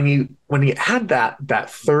 And when you add that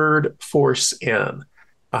third force in,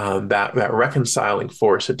 that reconciling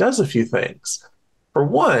force, it does a few things. For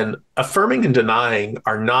one, affirming and denying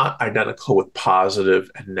are not identical with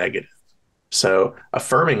positive and negative. So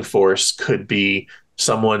affirming force could be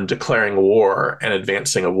someone declaring war and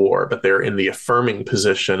advancing a war, but they're in the affirming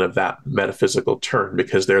position of that metaphysical turn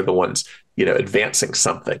because they're the ones, advancing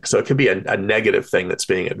something. So it could be a negative thing that's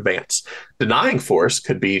being advanced. Denying force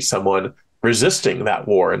could be someone resisting that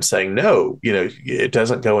war and saying, no, it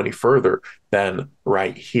doesn't go any further than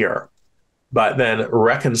right here. But then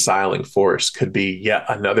reconciling force could be yet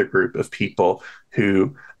another group of people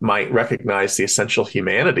who might recognize the essential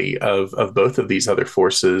humanity of both of these other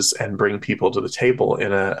forces and bring people to the table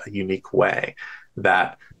in a unique way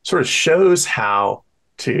that sort of shows how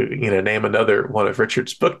to, name another one of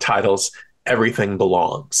Richard's book titles, everything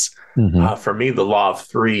belongs. Mm-hmm. For me, the law of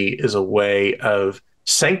 3 is a way of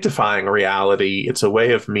sanctifying reality. It's a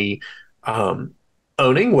way of me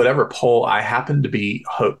owning whatever pole I happen to be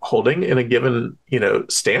holding in a given,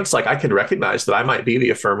 stance. Like I can recognize that I might be the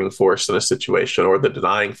affirming force in a situation or the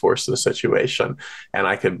denying force in a situation. And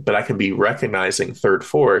I can be recognizing third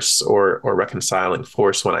force or reconciling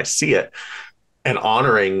force when I see it and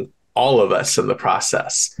honoring all of us in the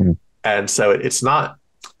process. Mm. And so it's not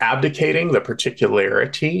abdicating the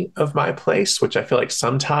particularity of my place, which I feel like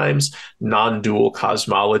sometimes non-dual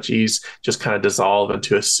cosmologies just kind of dissolve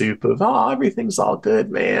into a soup of, everything's all good,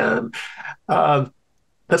 man.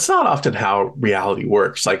 But that's not often how reality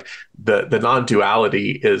works. Like the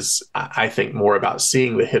non-duality is, I think, more about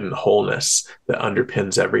seeing the hidden wholeness that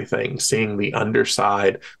underpins everything, seeing the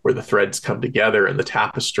underside where the threads come together in the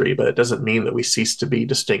tapestry, but it doesn't mean that we cease to be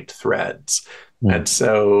distinct threads. Mm. And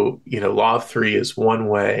so, law of three is one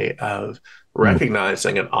way of Mm.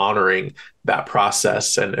 recognizing and honoring that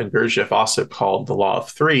process. And Gurdjieff also called the law of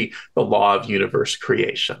three the law of universe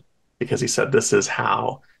creation, because he said this is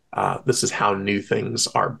how new things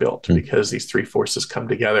are built, because these three forces come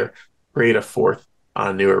together, create a fourth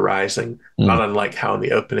new arising, not unlike how in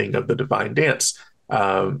the opening of the Divine Dance,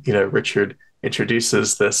 Richard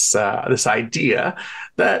introduces this idea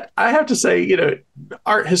that I have to say,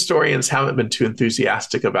 art historians haven't been too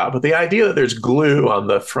enthusiastic about, but the idea that there's glue on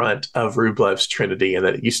the front of Rublev's Trinity and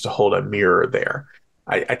that it used to hold a mirror there.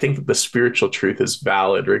 I think that the spiritual truth is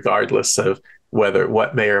valid regardless of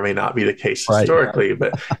what may or may not be the case historically.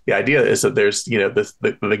 Right. But the idea is that there's,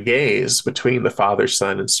 the gaze between the Father,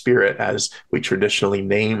 Son, and Spirit, as we traditionally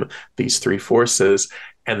name these three forces,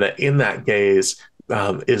 and that in that gaze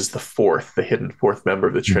is the hidden fourth member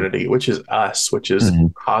of the Trinity, which is us, which is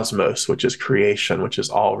cosmos, which is creation, which is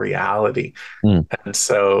all reality. And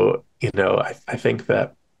so, I think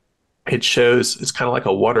that it shows, it's kind of like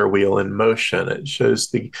a water wheel in motion. It shows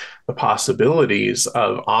the possibilities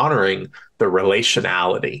of honoring the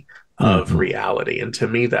relationality of reality. And to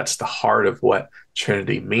me, that's the heart of what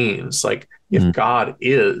Trinity means. Like, if God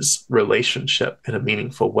is relationship in a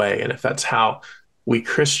meaningful way, and if that's how we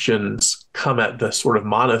Christians come at the sort of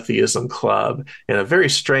monotheism club in a very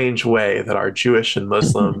strange way that our Jewish and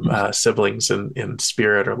Muslim siblings in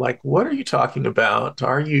spirit are like, what are you talking about?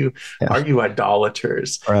 Are you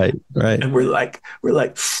idolaters? Right. And we're like,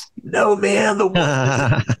 no, man, the one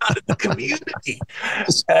is not in the community.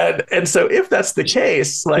 And so if that's the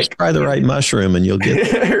case, like, just try the right mushroom and you'll get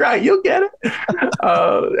it. Right, you'll get it.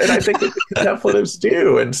 And I think that the contemplatives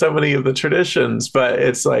do in so many of the traditions, but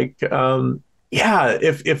it's like,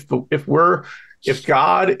 if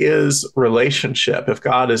God is relationship, if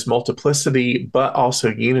God is multiplicity, but also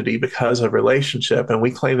unity because of relationship, and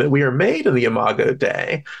we claim that we are made in the Imago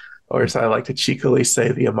Dei, or as I like to cheekily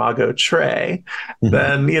say, the Imago Trei,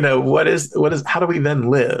 then, how do we then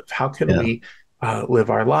live? How can we live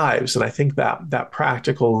our lives? And I think that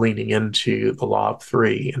practical leaning into the law of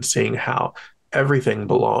three and seeing how everything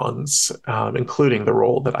belongs, including the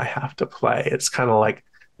role that I have to play. It's kind of like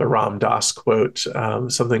the Ram Dass quote,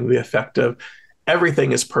 something to the effect of,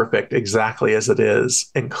 everything is perfect exactly as it is,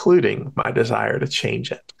 including my desire to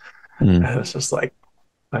change it. And it's just like,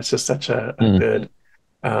 that's just such a good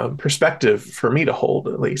perspective for me to hold,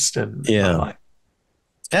 at least in my life.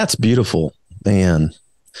 That's beautiful, man.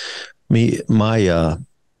 I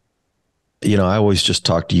always just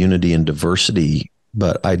talk unity and diversity,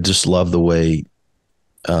 but I just love the way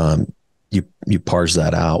you parse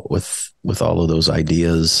that out with all of those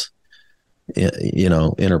ideas,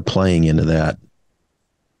 interplaying into that.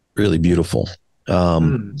 Really beautiful.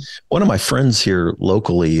 One of my friends here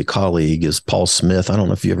locally, a colleague, is Paul Smith. I don't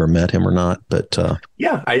know if you ever met him or not, but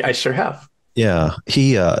I sure have. Yeah,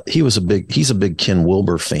 he's a big Ken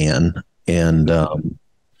Wilber fan, and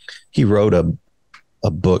he wrote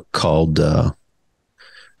a book called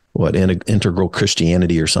Integral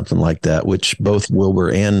Christianity or something like that, which both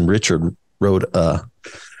Wilber and Richard wrote I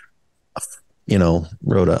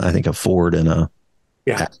think a forward and a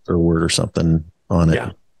afterword or something on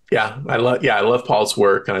it. I love Paul's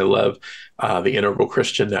work, and I love the Integral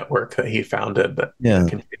Christian Network that he founded that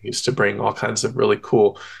continues to bring all kinds of really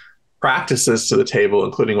cool practices to the table,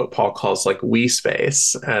 including what Paul calls like we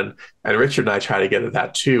space. And Richard and I try to get at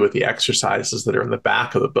that too with the exercises that are in the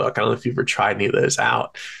back of the book. I don't know if you've ever tried any of those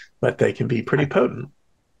out, but they can be pretty potent.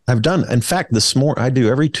 I've done. In fact, this morning, I do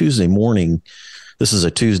every Tuesday morning. This is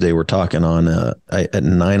a Tuesday we're talking on at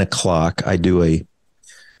 9:00. I do a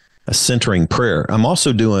centering prayer. I'm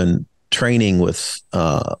also doing training with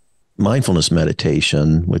mindfulness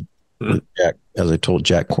meditation with Jack, as I told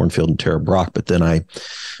Jack Cornfield and Tara Brock. But then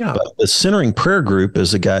but the centering prayer group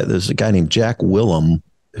is there's a guy named Jack Willem,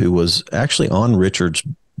 who was actually on Richard's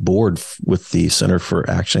board with the Center for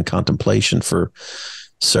Action and Contemplation for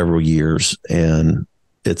several years. And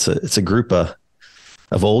it's a group of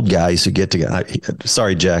old guys who get together.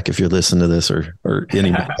 Sorry, Jack, if you're listening to this or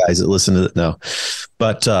any guys that listen to it. No,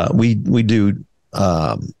 but we do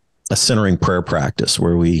a centering prayer practice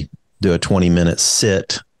where we do a 20-minute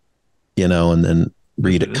sit, and then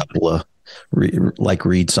read a couple of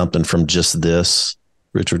read something from Just This,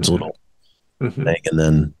 Richard's little thing, and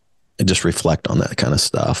then just reflect on that kind of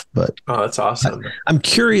stuff. But that's awesome. I'm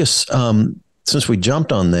curious, since we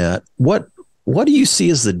jumped on that, what what do you see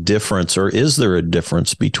as the difference, or is there a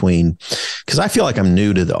difference between, because I feel like I'm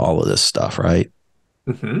new to all of this stuff, right?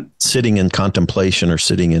 Mm-hmm. Sitting in contemplation or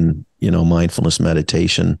sitting in, mindfulness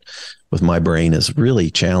meditation with my brain is really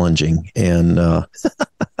challenging. And,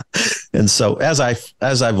 and so as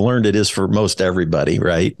I've learned, it is for most everybody.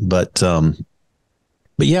 Right. But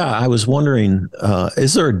yeah, I was wondering,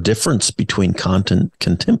 is there a difference between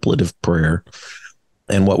contemplative prayer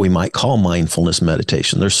and what we might call mindfulness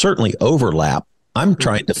meditation? There's certainly overlap. I'm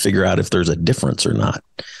trying to figure out if there's a difference or not.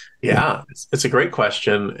 Yeah, it's a great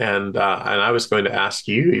question, and I was going to ask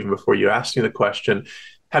you even before you asked me the question.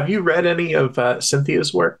 Have you read any of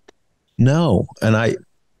Cynthia's work? No, and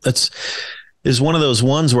that's is one of those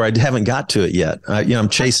ones where I haven't got to it yet. I'm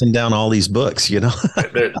chasing down all these books.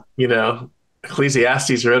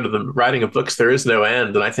 Ecclesiastes wrote of the writing of books, there is no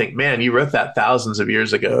end. And I think, man, you wrote that thousands of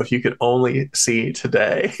years ago. If you could only see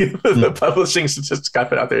today, the publishing statistic I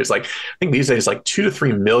put out there is like, I think these days, like 2 to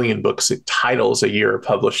 3 million books titles a year are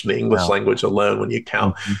published in the English language alone when you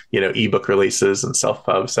count, ebook releases and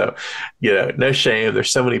self-pub. So, no shame.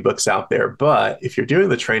 There's so many books out there. But if you're doing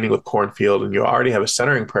the training with Cornfield and you already have a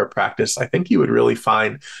centering prayer practice, I think you would really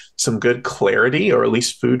find some good clarity, or at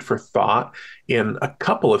least food for thought, in a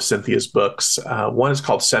couple of Cynthia's books. One is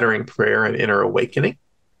called Centering Prayer and Inner Awakening.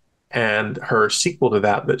 And her sequel to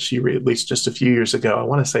that she released just a few years ago, I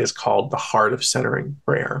want to say, is called The Heart of Centering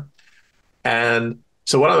Prayer. And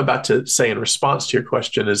so what I'm about to say in response to your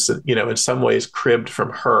question is, in some ways cribbed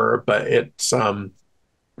from her, but it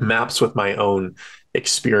maps with my own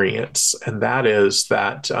experience. And that is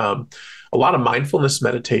that a lot of mindfulness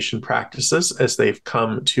meditation practices, as they've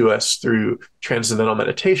come to us through transcendental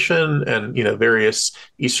meditation and various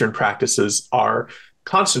Eastern practices, are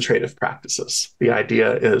concentrative practices. The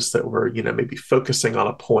idea is that we're maybe focusing on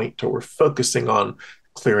a point, or we're focusing on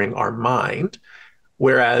clearing our mind.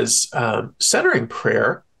 Whereas centering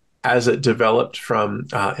prayer, as it developed from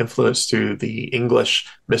influence through the English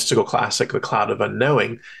mystical classic, The Cloud of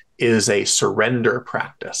Unknowing, is a surrender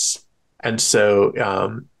practice. And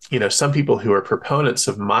so, some people who are proponents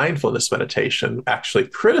of mindfulness meditation actually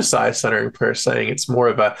criticize centering prayer, saying it's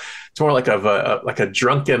more like a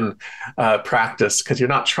drunken practice, because you're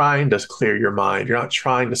not trying to clear your mind. You're not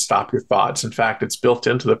trying to stop your thoughts. In fact, it's built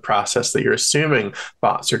into the process that you're assuming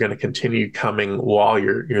thoughts are going to continue coming while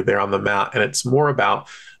you're there on the mat. And it's more about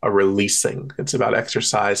a releasing. It's about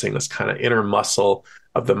exercising this kind of inner muscle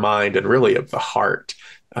of the mind and really of the heart,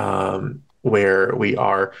 where we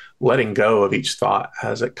are letting go of each thought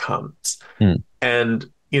as it comes. And,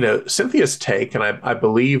 Cynthia's take, and I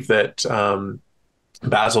believe that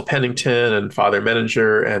Basil Pennington and Father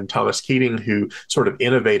Menninger and Thomas Keating, who sort of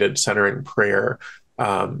innovated centering prayer,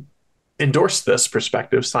 endorsed this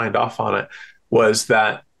perspective, signed off on it, was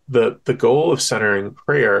that the goal of centering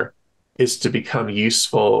prayer is to become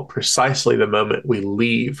useful precisely the moment we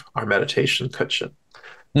leave our meditation cushion.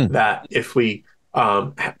 That if we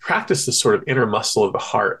practice this sort of inner muscle of the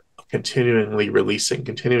heart, continually releasing,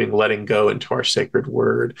 continuing letting go into our sacred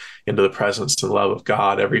word, into the presence and love of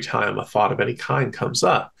God every time a thought of any kind comes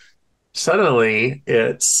up, suddenly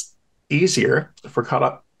it's easier, if we're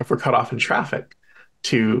caught off in traffic,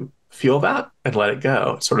 to feel that and let it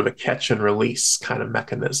go. It's sort of a catch and release kind of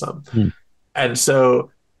mechanism. And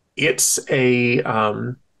so it's a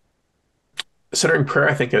centering prayer,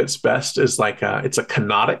 I think at its best, is it's a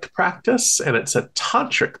kenotic practice, and it's a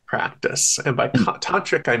tantric practice. And by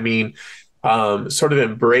tantric, I mean sort of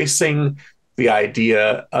embracing the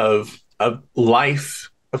idea of life,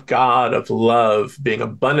 of God, of love being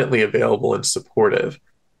abundantly available and supportive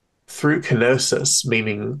through kenosis,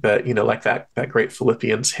 meaning that, like that great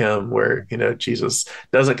Philippians hymn where, Jesus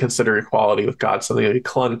doesn't consider equality with God something that he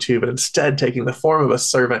clung to, but instead, taking the form of a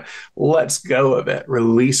servant, lets go of it,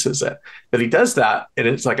 releases it. That he does that, and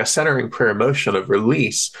it's like a centering prayer motion of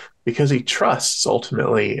release, because he trusts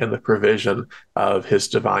ultimately in the provision of his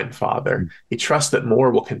divine Father. He trusts that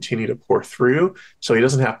more will continue to pour through, so he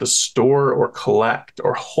doesn't have to store or collect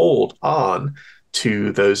or hold on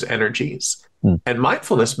to those energies. And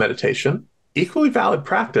mindfulness meditation, equally valid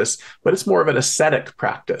practice, but it's more of an ascetic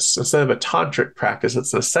practice. Instead of a tantric practice,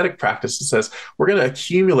 it's an ascetic practice that says we're going to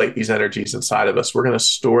accumulate these energies inside of us. We're going to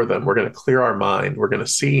store them. We're going to clear our mind. We're going to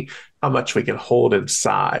see how much we can hold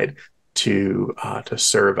inside to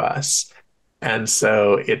serve us. And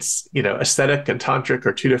so it's, ascetic and tantric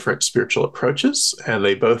are two different spiritual approaches, and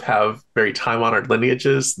they both have very time-honored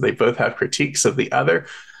lineages. They both have critiques of the other.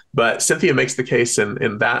 But Cynthia makes the case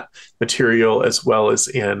in that material, as well as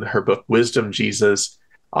in her book, Wisdom Jesus,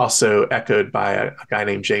 also echoed by a guy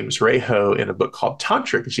named James Reho in a book called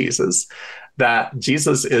Tantric Jesus, that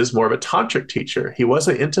Jesus is more of a tantric teacher. He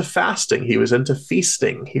wasn't into fasting. He was into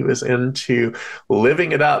feasting. He was into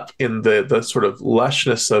living it up in the sort of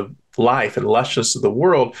lushness of life and lushness of the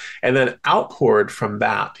world, and then outpoured from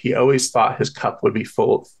that. He always thought his cup would be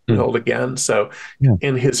filled again. So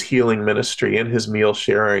in his healing ministry, in his meal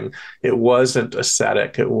sharing, it wasn't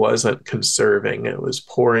ascetic, it wasn't conserving, it was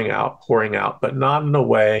pouring out, but not in a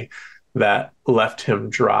way that left him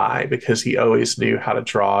dry, because he always knew how to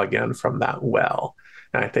draw again from that well.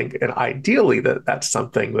 And I think, and ideally, that's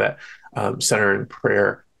something that centering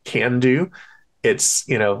prayer can do. It's,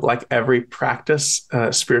 like every practice,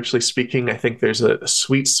 spiritually speaking, I think there's a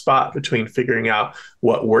sweet spot between figuring out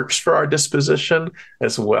what works for our disposition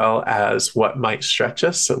as well as what might stretch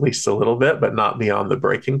us at least a little bit, but not beyond the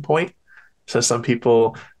breaking point. So some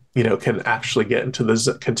people, can actually get into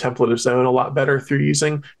the contemplative zone a lot better through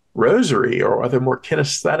using rosary or other more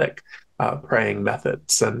kinesthetic praying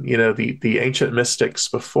methods. And, the ancient mystics,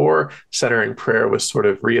 before centering prayer was sort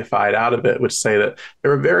of reified out of it, would say that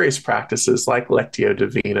there were various practices like Lectio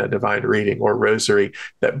Divina, divine reading, or rosary,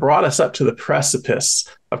 that brought us up to the precipice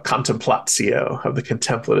of contemplatio, of the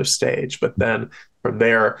contemplative stage. But then from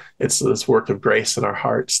there, it's this work of grace in our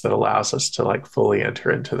hearts that allows us to fully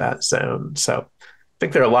enter into that zone. So I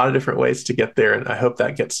think there are a lot of different ways to get there. And I hope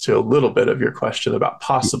that gets to a little bit of your question about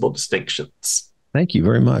possible distinctions. Thank you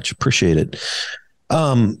very much. Appreciate it.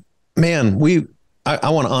 Man, I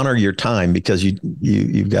want to honor your time, because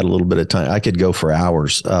you've got a little bit of time. I could go for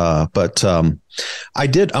hours. But I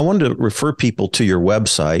wanted to refer people to your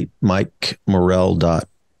website,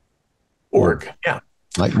 MikeMorrell.org. Yeah.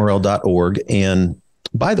 MikeMorrell.org. And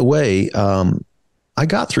by the way, I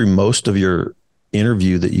got through most of your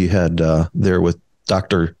interview that you had there with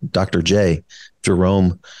Dr. J,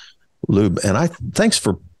 Jerome Lube. And thanks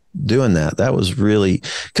for doing that. That was really,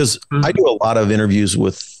 because I do a lot of interviews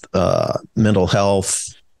with mental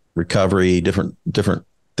health, recovery, different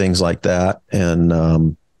things like that. And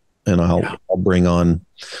I'll bring on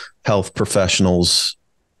health professionals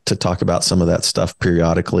to talk about some of that stuff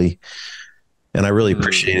periodically. And I really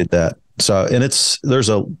appreciated that. So, and there's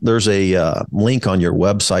a link on your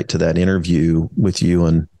website to that interview with you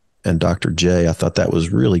and Dr. J. I thought that was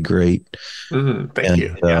really great. Thank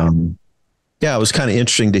you. Yeah, it was kind of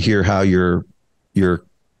interesting to hear how your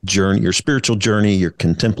journey, your spiritual journey, your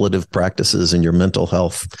contemplative practices, and your mental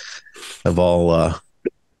health have all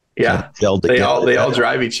gelled together. They all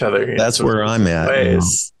drive each other. That's where I'm at.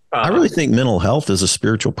 I really think mental health is a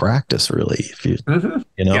spiritual practice, really. If you,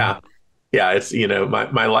 Yeah, it's,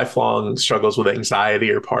 my lifelong struggles with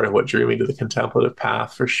anxiety are part of what drew me to the contemplative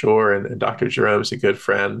path, for sure. And Dr. Jerome's a good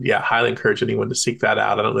friend. Yeah, highly encourage anyone to seek that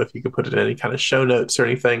out. I don't know if you could put it in any kind of show notes or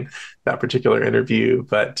anything, that particular interview,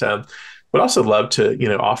 but would also love to,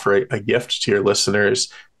 offer a gift to your listeners.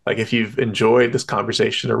 Like, if you've enjoyed this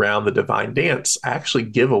conversation around the divine dance, I actually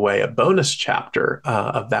give away a bonus chapter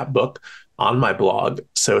of that book on my blog.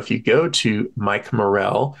 So if you go to Mike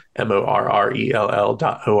Morrell,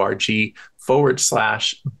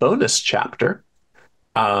 MORRELL.org/bonus chapter,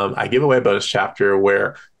 I give away a bonus chapter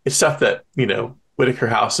where it's stuff that, Whitaker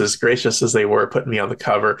House, as gracious as they were putting me on the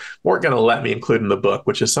cover, weren't going to let me include in the book,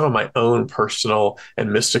 which is some of my own personal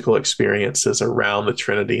and mystical experiences around the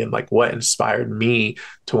Trinity and what inspired me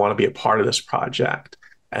to want to be a part of this project.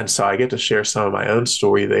 And so I get to share some of my own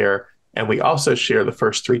story there. And we also share the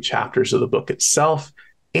first 3 chapters of the book itself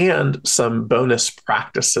and some bonus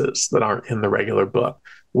practices that aren't in the regular book,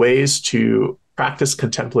 ways to practice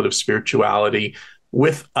contemplative spirituality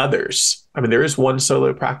with others. I mean, there is one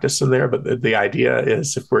solo practice in there, but the idea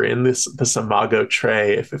is, if we're in this imago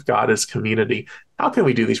Trei, if God is community, how can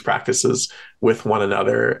we do these practices with one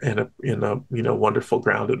another in a wonderful,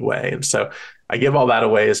 grounded way? And so I give all that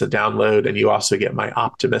away as a download, and you also get my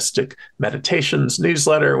optimistic meditations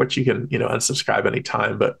newsletter, which you can unsubscribe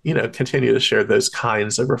anytime, but continue to share those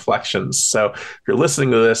kinds of reflections. So if you're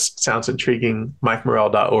listening to this, sounds intriguing,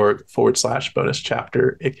 MikeMorrell.org/bonus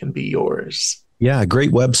chapter, it can be yours. Yeah, great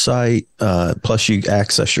website. Plus, you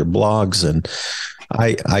access your blogs, and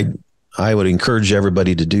I would encourage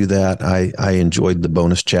everybody to do that. I enjoyed the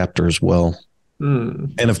bonus chapter as well,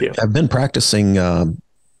 and I've been practicing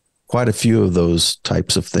quite a few of those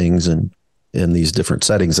types of things in these different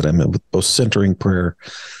settings that I'm in, with both centering prayer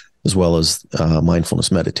as well as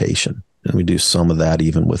mindfulness meditation. And we do some of that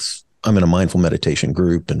even I'm in a mindful meditation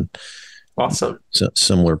group, and awesome.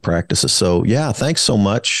 Similar practices. So yeah, thanks so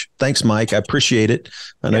much. Thanks, Mike. I appreciate it.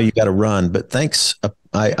 I know you got to run, but thanks.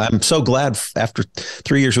 I'm so glad after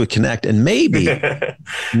 3 years we connect, and maybe,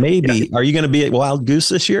 are you going to be at Wild Goose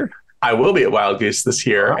this year? I will be at Wild Goose this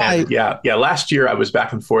year. Right. And yeah, last year I was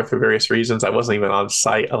back and forth for various reasons. I wasn't even on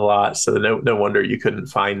site a lot. So no wonder you couldn't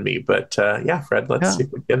find me. But yeah, Fred, let's see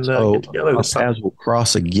if we can get together our this summer. paths will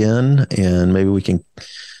cross again, and maybe we can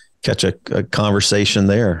catch a conversation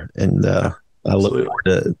there. And I look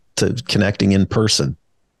forward to connecting in person.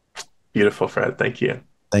 Beautiful, Fred. Thank you.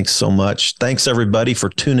 Thanks so much. Thanks, everybody, for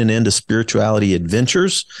tuning in to Spirituality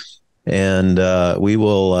Adventures. And we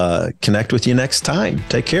will connect with you next time.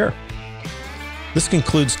 Take care. This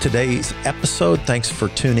concludes today's episode. Thanks for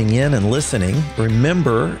tuning in and listening.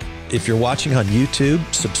 Remember, if you're watching on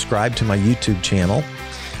YouTube, subscribe to my YouTube channel.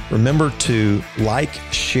 Remember to like,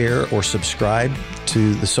 share, or subscribe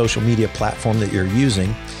to the social media platform that you're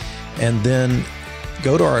using. And then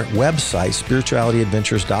go to our website,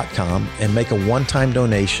 spiritualityadventures.com, and make a one-time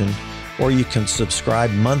donation, or you can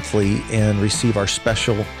subscribe monthly and receive our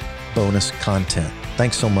special bonus content.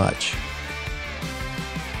 Thanks so much.